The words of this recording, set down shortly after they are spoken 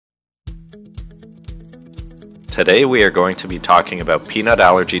Today we are going to be talking about peanut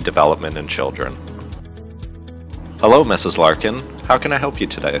allergy development in children. Hello, Mrs. Larkin. How can I help you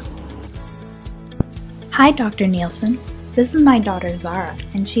today? Hi, Dr. Nielsen. This is my daughter Zara,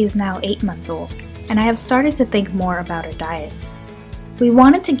 and she is now 8 months old, and I have started to think more about her diet. We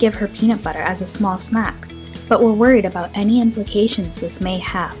wanted to give her peanut butter as a small snack, but we're worried about any implications this may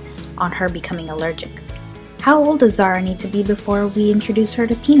have on her becoming allergic. How old does Zara need to be before we introduce her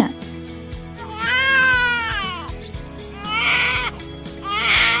to peanuts?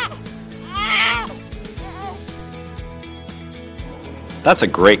 That's a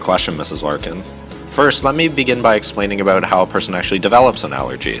great question, Mrs. Larkin. First, let me begin by explaining about how a person actually develops an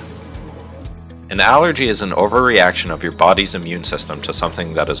allergy. An allergy is an overreaction of your body's immune system to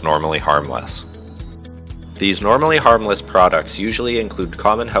something that is normally harmless. These normally harmless products usually include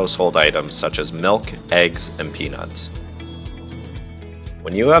common household items such as milk, eggs, and peanuts.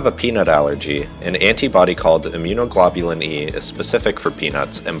 When you have a peanut allergy, an antibody called immunoglobulin E is specific for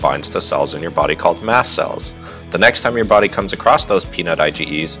peanuts and binds to cells in your body called mast cells. The next time your body comes across those peanut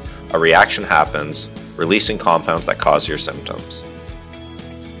IgEs, a reaction happens, releasing compounds that cause your symptoms.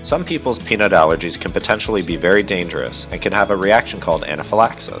 Some people's peanut allergies can potentially be very dangerous and can have a reaction called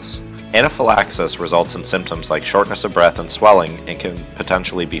anaphylaxis. Anaphylaxis results in symptoms like shortness of breath and swelling and can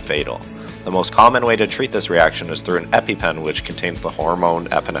potentially be fatal. The most common way to treat this reaction is through an EpiPen, which contains the hormone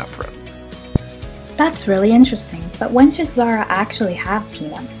epinephrine. That's really interesting, but when should Zara actually have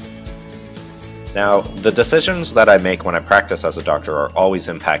peanuts? Now, the decisions that I make when I practice as a doctor are always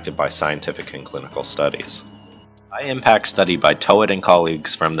impacted by scientific and clinical studies. My impact study by Towett and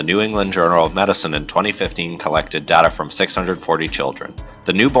colleagues from the New England Journal of Medicine in 2015 collected data from 640 children.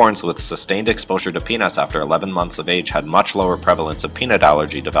 The newborns with sustained exposure to peanuts after 11 months of age had much lower prevalence of peanut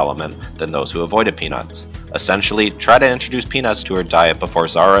allergy development than those who avoided peanuts. Essentially, try to introduce peanuts to her diet before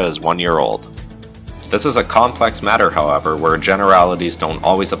Zara is 1 year old. This is a complex matter, however, where generalities don't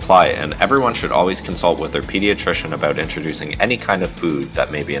always apply, and everyone should always consult with their pediatrician about introducing any kind of food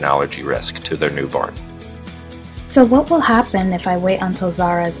that may be an allergy risk to their newborn. So what will happen if I wait until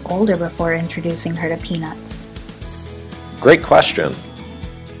Zara is older before introducing her to peanuts? Great question.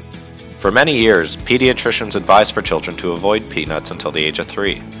 For many years, pediatricians advised for children to avoid peanuts until the age of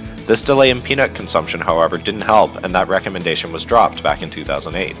 3. This delay in peanut consumption, however, didn't help, and that recommendation was dropped back in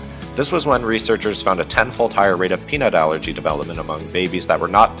 2008. This was when researchers found a 10-fold higher rate of peanut allergy development among babies that were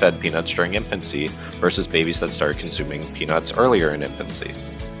not fed peanuts during infancy versus babies that started consuming peanuts earlier in infancy.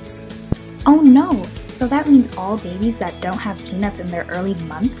 Oh no! So that means all babies that don't have peanuts in their early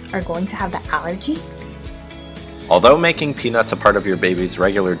months are going to have the allergy? Although making peanuts a part of your baby's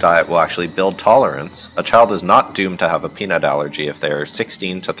regular diet will actually build tolerance, a child is not doomed to have a peanut allergy if they are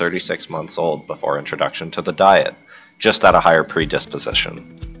 16 to 36 months old before introduction to the diet, just at a higher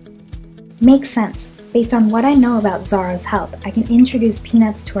predisposition. Makes sense. Based on what I know about Zara's health, I can introduce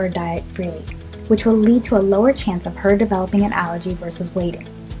peanuts to her diet freely, which will lead to a lower chance of her developing an allergy versus waiting.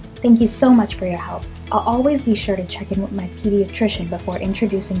 Thank you so much for your help. I'll always be sure to check in with my pediatrician before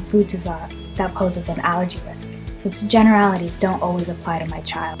introducing food to Zara that poses an allergy risk, since generalities don't always apply to my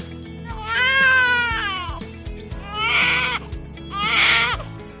child.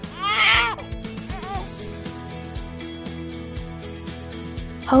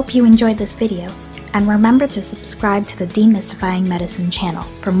 Hope you enjoyed this video, and remember to subscribe to the Demystifying Medicine channel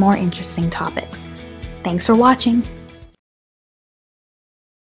for more interesting topics. Thanks for watching!